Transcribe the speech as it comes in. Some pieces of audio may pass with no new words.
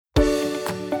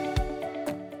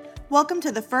Welcome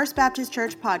to the First Baptist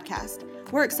Church podcast.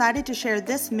 We're excited to share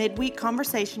this midweek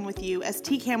conversation with you as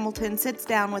Teak Hamilton sits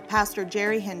down with Pastor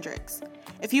Jerry Hendricks.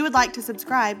 If you would like to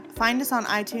subscribe, find us on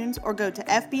iTunes or go to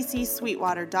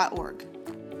fbcsweetwater.org.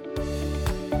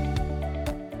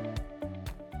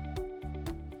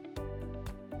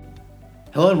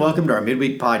 Hello and welcome to our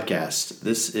midweek podcast.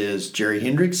 This is Jerry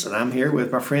Hendricks and I'm here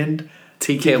with my friend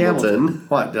Teak Hamilton.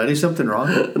 What, did I do something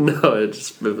wrong? No,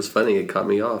 it was funny. It caught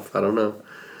me off. I don't know.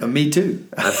 Me too.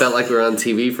 I felt like we were on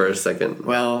TV for a second.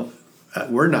 Well,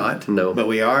 we're not. No. But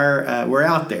we are. We're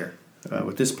out there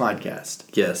with this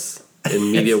podcast. Yes,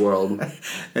 in media world.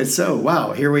 And so,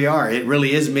 wow, here we are. It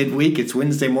really is midweek. It's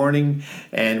Wednesday morning,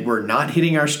 and we're not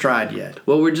hitting our stride yet.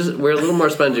 Well, we're a little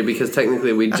more spongy because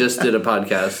technically we just did a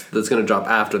podcast that's going to drop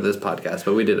after this podcast,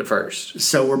 but we did it first.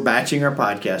 So we're batching our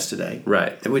podcast today.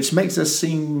 Right. Which makes us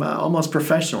seem almost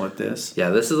professional at this.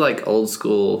 Yeah, this is like old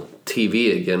school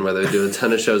TV again, where they do a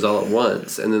ton of shows all at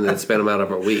once, and then they span them out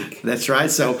over a week. That's right.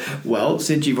 So, well,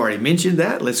 since you've already mentioned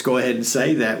that, let's go ahead and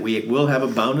say that we will have a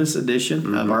bonus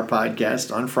edition of our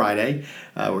podcast on Friday.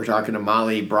 We're talking to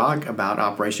Molly Brock about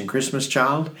Operation Christmas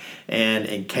Child. And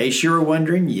in case you were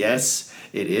wondering, yes,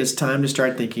 it is time to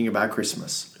start thinking about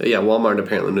Christmas. Yeah, Walmart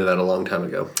apparently knew that a long time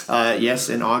ago. Yes,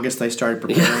 in August they started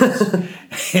preparing.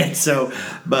 And so,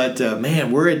 but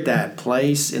man, we're at that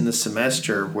place in the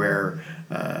semester where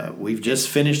we've just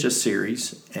finished a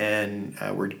series, and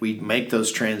we make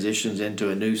those transitions into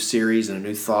a new series and a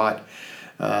new thought.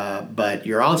 But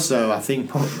you're also, I think,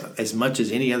 as much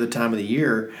as any other time of the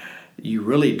year, you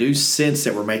really do sense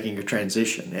that we're making a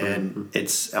transition. And I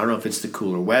don't know if it's the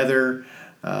cooler weather.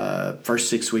 First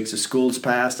 6 weeks of school's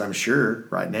passed, I'm sure,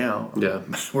 right now. Yeah.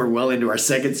 We're well into our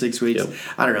second 6 weeks. Yep.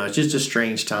 I don't know. It's just a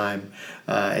strange time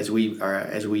as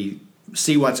we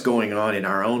see what's going on in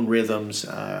our own rhythms.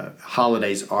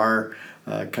 Holidays are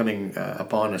coming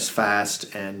upon us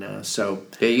fast, and so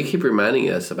yeah, you keep reminding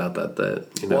us about that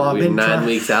well, we're 9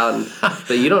 weeks out,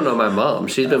 but you don't know my mom.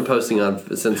 She's been posting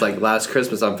since like last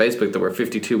Christmas on Facebook that we're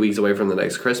 52 weeks away from the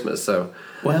next Christmas. So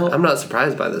well, I'm not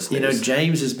surprised by this news.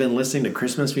 James has been listening to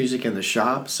Christmas music in the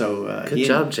shop, so good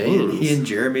job, James. He and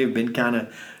Jeremy have been kind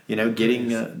of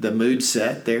getting the mood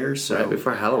set there. So right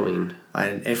before Halloween.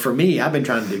 And for me, I've been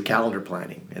trying to do calendar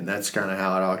planning, and that's kind of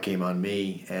how it all came on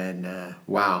me. And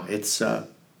wow, it's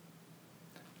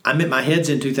my head's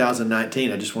in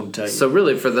 2019. I just want to tell you. So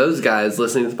really, for those guys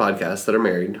listening to the podcast that are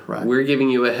married, right, we're giving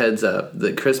you a heads up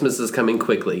that Christmas is coming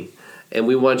quickly, and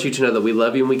we want you to know that we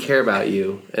love you and we care about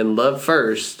you. And love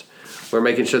first, we're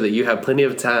making sure that you have plenty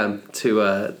of time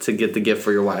to get the gift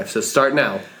for your wife. So start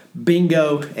now.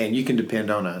 Bingo, and you can depend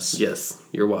on us. Yes,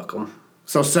 you're welcome.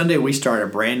 So Sunday we start a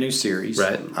brand new series.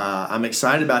 Right. I'm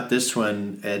excited about this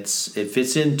one. It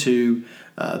fits into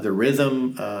the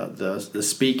rhythm, the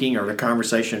speaking or the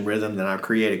conversation rhythm that I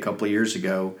created a couple of years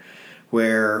ago,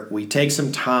 where we take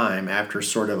some time after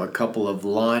sort of a couple of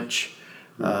launch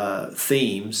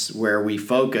themes where we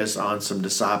focus on some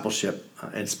discipleship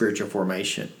and spiritual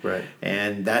formation. Right.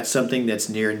 And that's something that's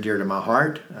near and dear to my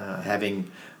heart, having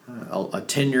a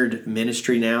tenured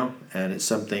ministry now, and it's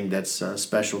something that's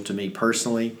special to me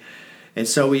personally. And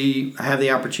so we have the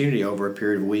opportunity over a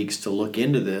period of weeks to look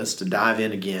into this, to dive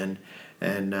in again,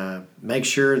 and make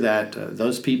sure that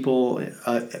those people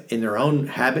in their own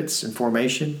habits and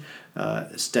formation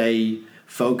stay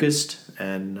focused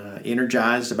and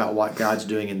energized about what God's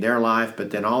doing in their life.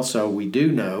 But then also we do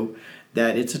know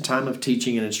that it's a time of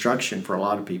teaching and instruction for a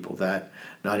lot of people, that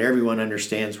not everyone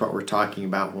understands what we're talking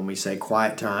about when we say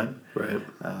quiet time, right,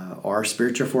 or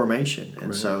spiritual formation.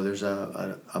 And so there's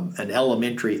an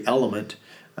elementary element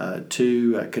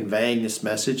to conveying this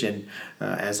message. And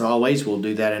as always, we'll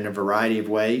do that in a variety of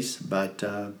ways. But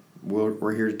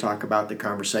we're here to talk about the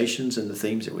conversations and the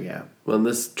themes that we have. Well, and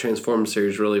this Transform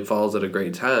series really falls at a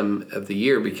great time of the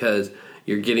year because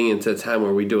you're getting into a time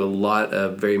where we do a lot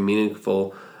of very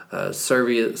meaningful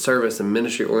service and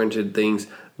ministry-oriented things,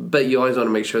 but you always want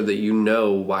to make sure that you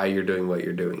know why you're doing what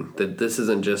you're doing. That this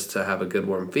isn't just to have a good,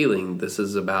 warm feeling. This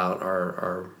is about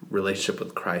our relationship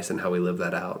with Christ and how we live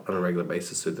that out on a regular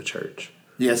basis through the church.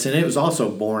 Yes, and it was also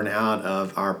born out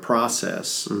of our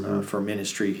process for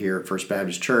ministry here at First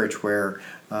Baptist Church, where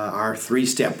our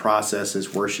 3-step process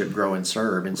is worship, grow, and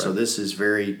serve. And so this is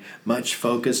very much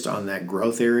focused on that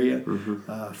growth area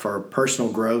for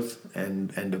personal growth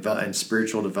and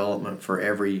spiritual development for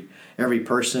every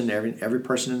person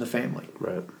in the family.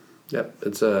 Right. Yep.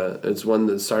 It's one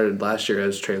that started last year,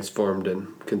 has transformed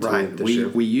and continued this year.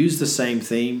 We use the same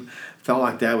theme. Felt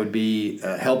like that would be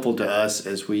helpful to us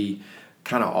as we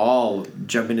kind of all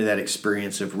jump into that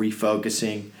experience of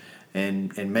refocusing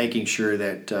and making sure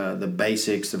that the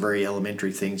basics, the very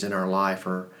elementary things in our life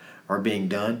are being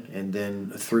done. And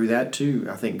then through that too,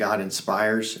 I think God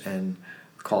inspires and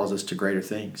calls us to greater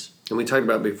things. And we talked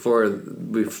about before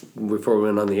we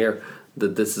went on the air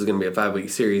that this is going to be a 5-week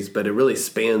series, but it really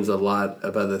spans a lot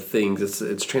of other things.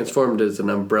 It's transformed as an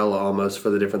umbrella almost for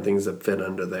the different things that fit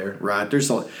under there. Right.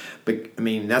 But I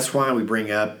mean, that's why we bring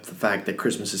up the fact that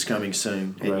Christmas is coming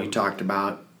soon. And You talked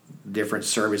about different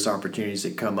service opportunities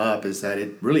that come up, is that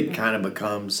it really kind of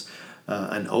becomes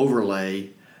an overlay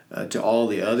to all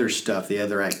the other stuff, the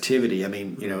other activity. I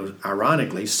mean,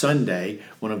 ironically, Sunday,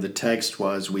 one of the texts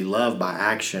was, we love by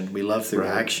action. We love through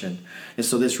action. And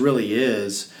so this really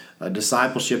is a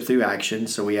discipleship through action,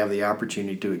 so we have the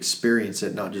opportunity to experience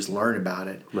it, not just learn about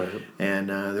it. Right. And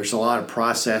there's a lot of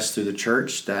process through the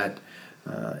church that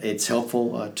it's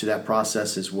helpful to that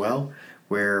process as well,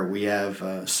 where we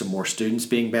have some more students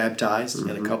being baptized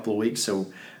in a couple of weeks.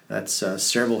 So that's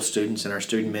several students in our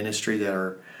student ministry that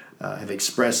are have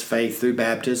expressed faith through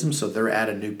baptism, so they're at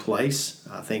a new place.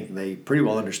 I think they pretty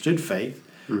well understood faith,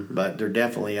 but they're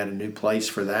definitely at a new place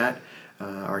for that.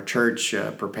 Our church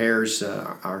prepares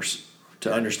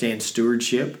to understand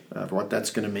stewardship of what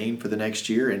that's going to mean for the next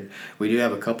year, and we do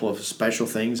have a couple of special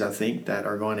things, I think, that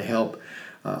are going to help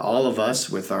all of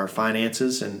us with our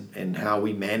finances and how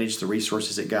we manage the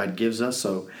resources that God gives us.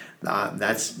 So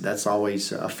that's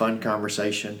always a fun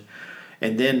conversation.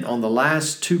 And then on the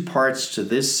last 2 parts to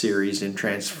this series in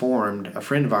Transformed, a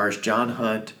friend of ours, John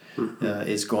Hunt,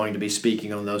 is going to be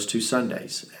speaking on those 2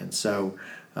 Sundays. And so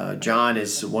John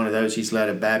is one of those. He's led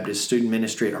a Baptist student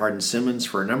ministry at Hardin-Simmons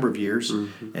for a number of years,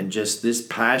 and just this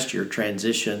past year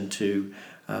transitioned to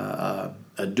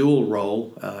a dual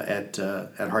role at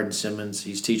Hardin-Simmons.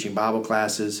 He's teaching Bible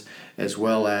classes as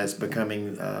well as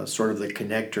becoming sort of the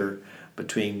connector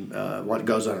between what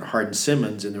goes on at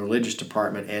Hardin-Simmons in the religious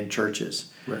department and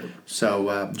churches. Right.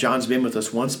 So John's been with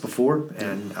us once before,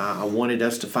 and I wanted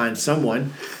us to find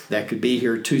someone that could be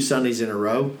here 2 Sundays in a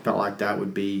row. Felt like that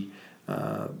would be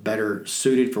better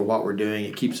suited for what we're doing.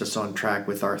 It keeps us on track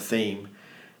with our theme,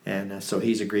 and so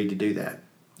he's agreed to do that.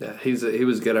 Yeah, he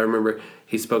was good. I remember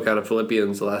he spoke out of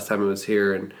Philippians the last time he was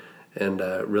here, and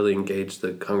really engaged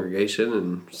the congregation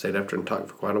and stayed after and talked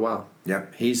for quite a while. Yeah,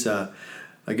 he's a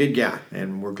good guy,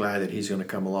 and we're glad that he's going to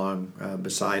come along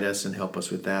beside us and help us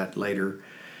with that later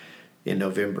in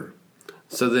November.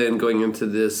 So then, going into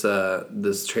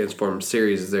this Transformed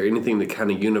series, is there anything that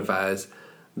kind of unifies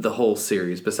the whole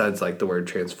series besides like the word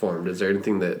transformed? Is there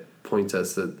anything that points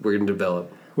us that we're going to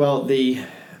develop? Well,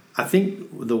 I think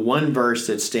the one verse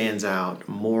that stands out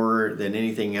more than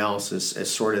anything else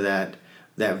is sort of that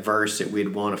verse that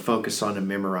we'd want to focus on and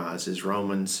memorize is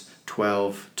Romans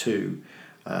 12:2.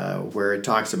 Where it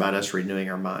talks about us renewing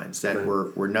our minds, that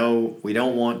we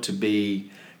don't want to be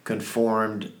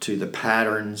conformed to the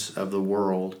patterns of the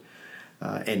world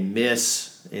and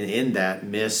miss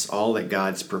all that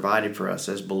God's provided for us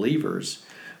as believers,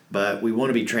 but we want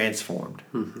to be transformed.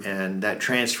 And that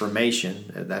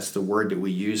transformation, that's the word that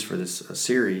we use for this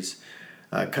series,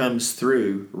 comes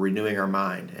through renewing our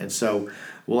mind. And so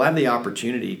we'll have the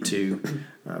opportunity to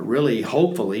really,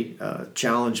 hopefully,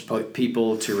 challenge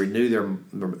people to renew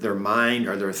their mind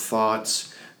or their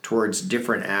thoughts towards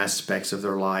different aspects of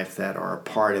their life that are a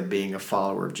part of being a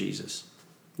follower of Jesus.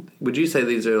 Would you say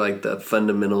these are like the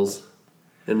fundamentals,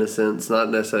 in a sense, not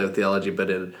necessarily of theology, but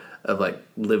of like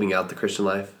living out the Christian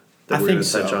life that we're going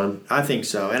to touch on? I think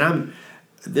so. And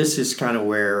this is kind of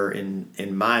where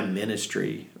in my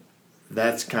ministry,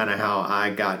 that's kind of how I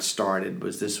got started.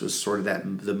 This was sort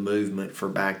of the movement for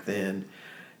back then.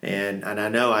 And I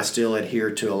know I still adhere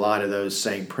to a lot of those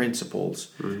same principles.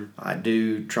 I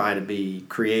do try to be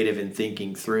creative in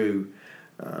thinking through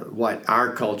how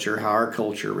our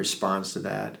culture responds to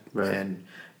that. Right. And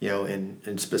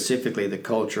and specifically the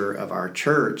culture of our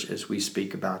church as we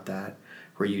speak about that,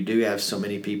 where you do have so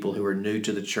many people who are new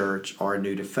to the church or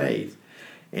new to faith.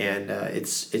 And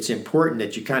it's important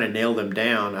that you kind of nail them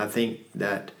down. I think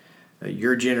that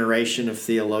your generation of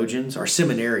theologians, or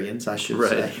seminarians, I should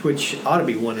say, which ought to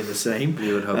be one and the same.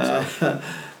 You would hope so.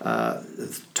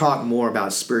 Talk more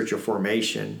about spiritual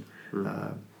formation.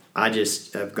 I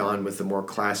just have gone with the more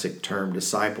classic term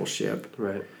discipleship.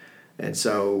 Right. And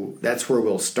so that's where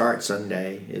we'll start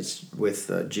Sunday, is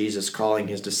with Jesus calling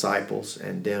his disciples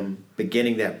and them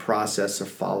beginning that process of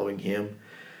following him.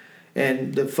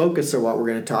 And the focus of what we're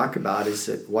going to talk about is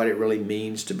what it really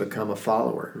means to become a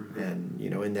follower. And,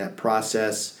 in that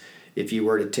process, if you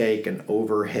were to take an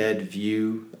overhead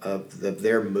view of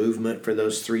their movement for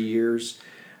those 3 years,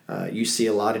 you see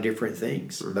a lot of different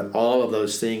things. But all of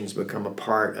those things become a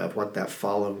part of what that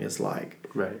following is like.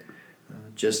 Right.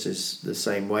 just as the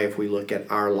same way, if we look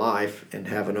at our life and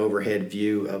have an overhead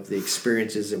view of the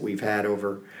experiences that we've had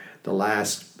over the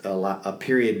last a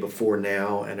period before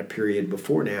now and a period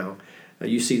before now,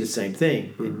 you see the same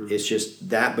thing. It's just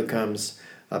that becomes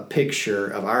a picture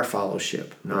of our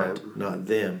fellowship, not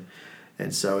them.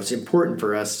 And so it's important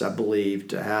for us, I believe,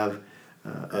 to have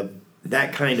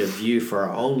that kind of view for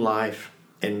our own life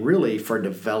and really for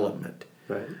development.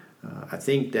 Right. I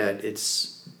think that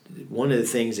it's one of the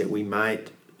things that we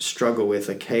might struggle with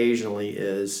occasionally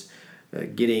is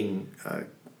getting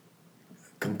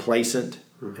complacent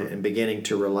and beginning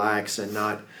to relax and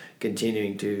not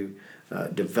continuing to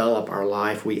develop our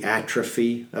life. We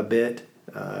atrophy a bit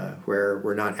where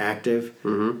we're not active.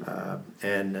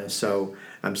 So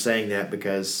I'm saying that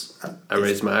because I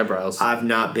raised my eyebrows. I've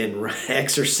not been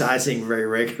exercising very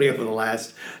regularly over the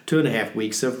last 2.5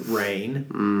 weeks of rain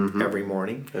every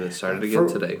morning. And it started again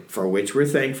today. For which we're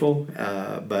thankful.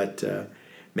 But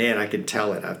man, I can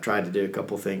tell it. I've tried to do a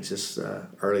couple things this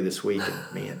early this week,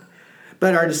 and man.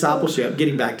 But our discipleship,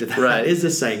 getting back to that, is the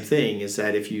same thing. Is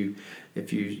that if you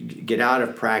get out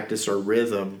of practice or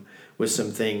rhythm with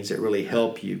some things that really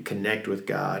help you connect with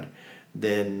God,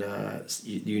 then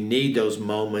you need those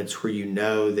moments where you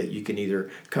know that you can either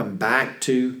come back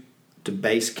to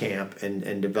base camp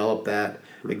and develop that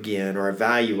again, or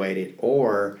evaluate it,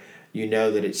 or you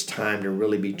know that it's time to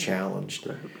really be challenged.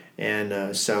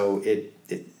 And so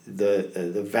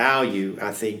the value,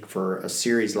 I think, for a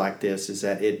series like this is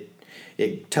that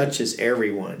it touches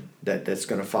everyone that's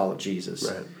going to follow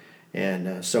Jesus. Right.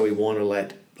 And so we want to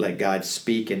let God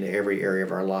speak into every area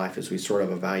of our life as we sort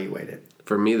of evaluate it.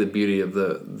 For me, the beauty of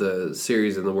the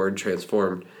series and the word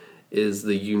transformed is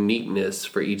the uniqueness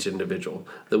for each individual.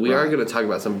 That we are going to talk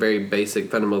about some very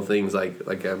basic, fundamental things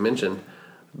like I mentioned,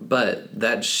 but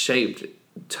that's shaped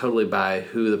totally by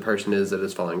who the person is that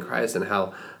is following Christ and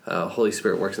how Holy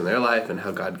Spirit works in their life and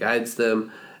how God guides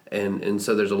them. And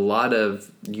so there's a lot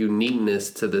of uniqueness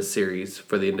to this series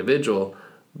for the individual,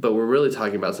 but we're really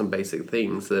talking about some basic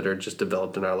things that are just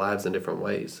developed in our lives in different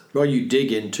ways. Well, you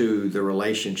dig into the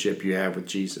relationship you have with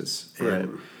Jesus,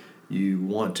 and you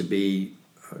want to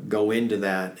go into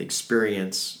that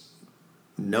experience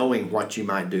knowing what you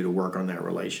might do to work on that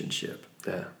relationship.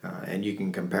 Yeah. And you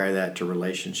can compare that to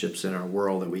relationships in our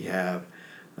world that we have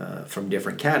from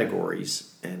different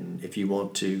categories. And if you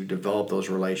want to develop those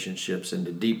relationships and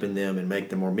to deepen them and make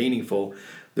them more meaningful,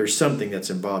 there's something that's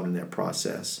involved in that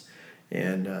process.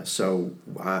 And so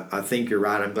I think you're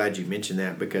right. I'm glad you mentioned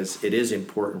that, because it is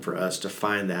important for us to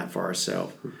find that for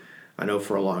ourselves. I know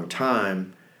for a long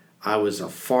time I was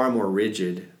far more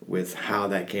rigid with how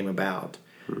that came about.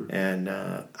 And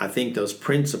I think those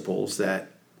principles that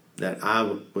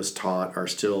I was taught are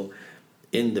still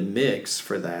in the mix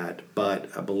for that. But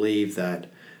I believe that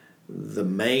the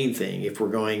main thing,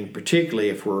 particularly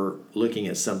if we're looking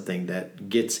at something that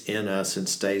gets in us and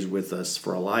stays with us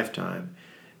for a lifetime,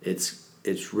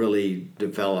 it's really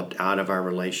developed out of our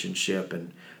relationship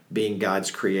and being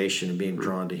God's creation and being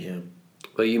drawn to Him.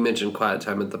 Well, you mentioned quiet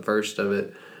time at the first of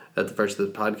the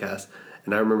podcast.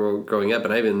 And I remember growing up,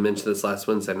 and I even mentioned this last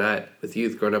Wednesday night with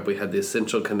youth. Growing up, we had the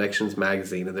Essential Connections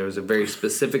magazine, and there was a very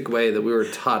specific way that we were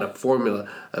taught a formula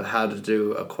of how to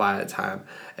do a quiet time.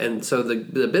 And so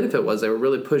the benefit was they were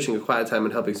really pushing a quiet time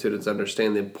and helping students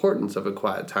understand the importance of a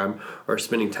quiet time or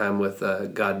spending time with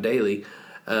God daily.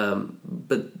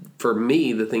 But for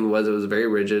me, the thing was it was very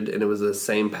rigid, and it was the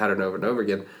same pattern over and over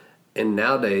again. And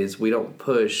nowadays, we don't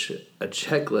push a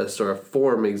checklist or a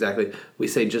form exactly. We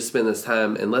say just spend this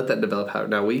time and let that develop out.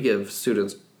 Now, we give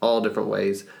students all different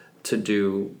ways to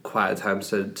do quiet times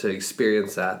to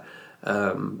experience that.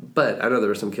 But I know there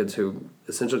were some kids who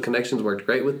Essential Connections worked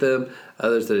great with them,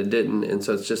 others that it didn't. And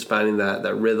so it's just finding that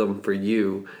rhythm for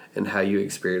you and how you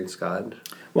experience God.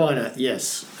 Well,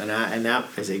 yes, and that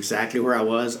is exactly where I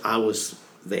was. I was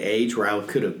the age where I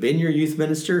could have been your youth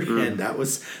minister, and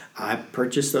I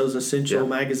purchased those Essential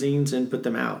magazines and put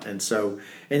them out, and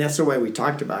that's the way we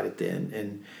talked about it then.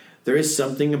 And there is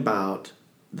something about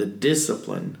the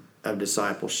discipline of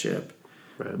discipleship,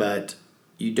 but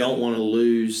you don't want to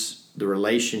lose the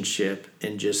relationship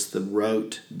in just the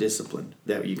rote discipline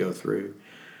that you go through.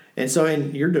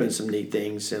 And you're doing some neat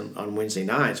things on Wednesday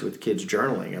nights with kids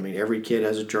journaling. I mean, every kid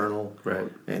has a journal,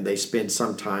 and they spend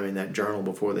some time in that journal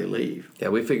before they leave. Yeah,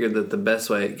 we figured that the best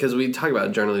way, because we talk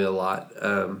about journaling a lot,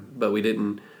 but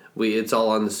it's all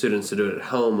on the students to do it at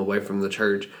home, away from the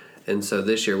church. And so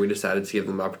this year we decided to give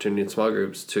them opportunity in small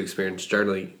groups to experience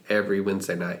journaling every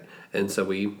Wednesday night. And so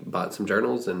we bought some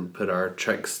journals and put our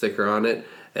Trek sticker on it,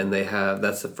 and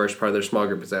that's the first part of their small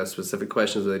group is they have specific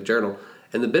questions that they journal.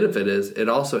 And the benefit is it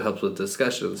also helps with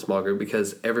discussion in the small group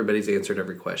because everybody's answered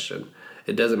every question.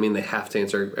 It doesn't mean they have to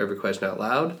answer every question out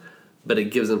loud, but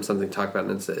it gives them something to talk about,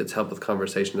 and it's helped with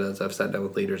conversation. As I've sat down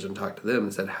with leaders and talked to them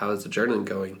and said, how is the journaling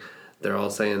going? They're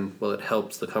all saying, well, it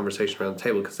helps the conversation around the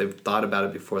table because they've thought about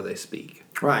it before they speak.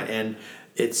 Right, and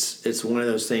it's one of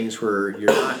those things where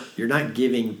you're not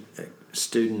giving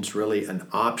students really an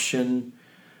option.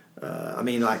 I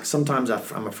mean, like sometimes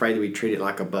I'm afraid that we treat it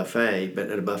like a buffet, but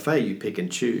at a buffet you pick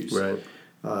and choose. Right.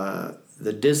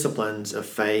 The disciplines of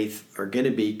faith are going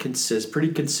to be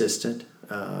pretty consistent,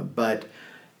 but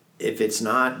if it's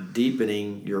not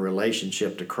deepening your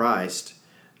relationship to Christ,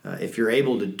 if you're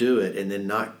able to do it and then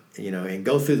not, and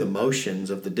go through the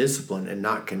motions of the discipline and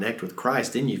not connect with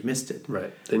Christ, then you've missed it.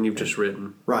 Right. Then you've just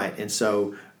written. Right. And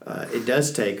so it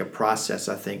does take a process,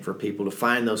 I think, for people to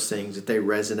find those things that they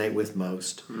resonate with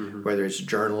most, whether it's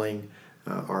journaling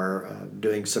or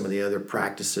doing some of the other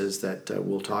practices that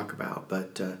we'll talk about.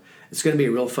 But it's going to be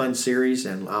a real fun series,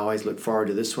 and I always look forward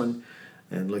to this one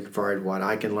and looking forward to what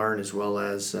I can learn as well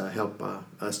as help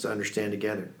us to understand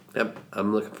together. Yep,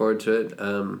 I'm looking forward to it.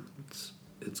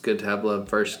 It's good to have Love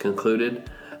First concluded.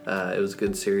 It was a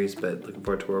good series, but looking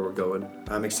forward to where we're going.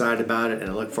 I'm excited about it,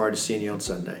 and I look forward to seeing you on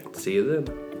Sunday. See you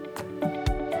then.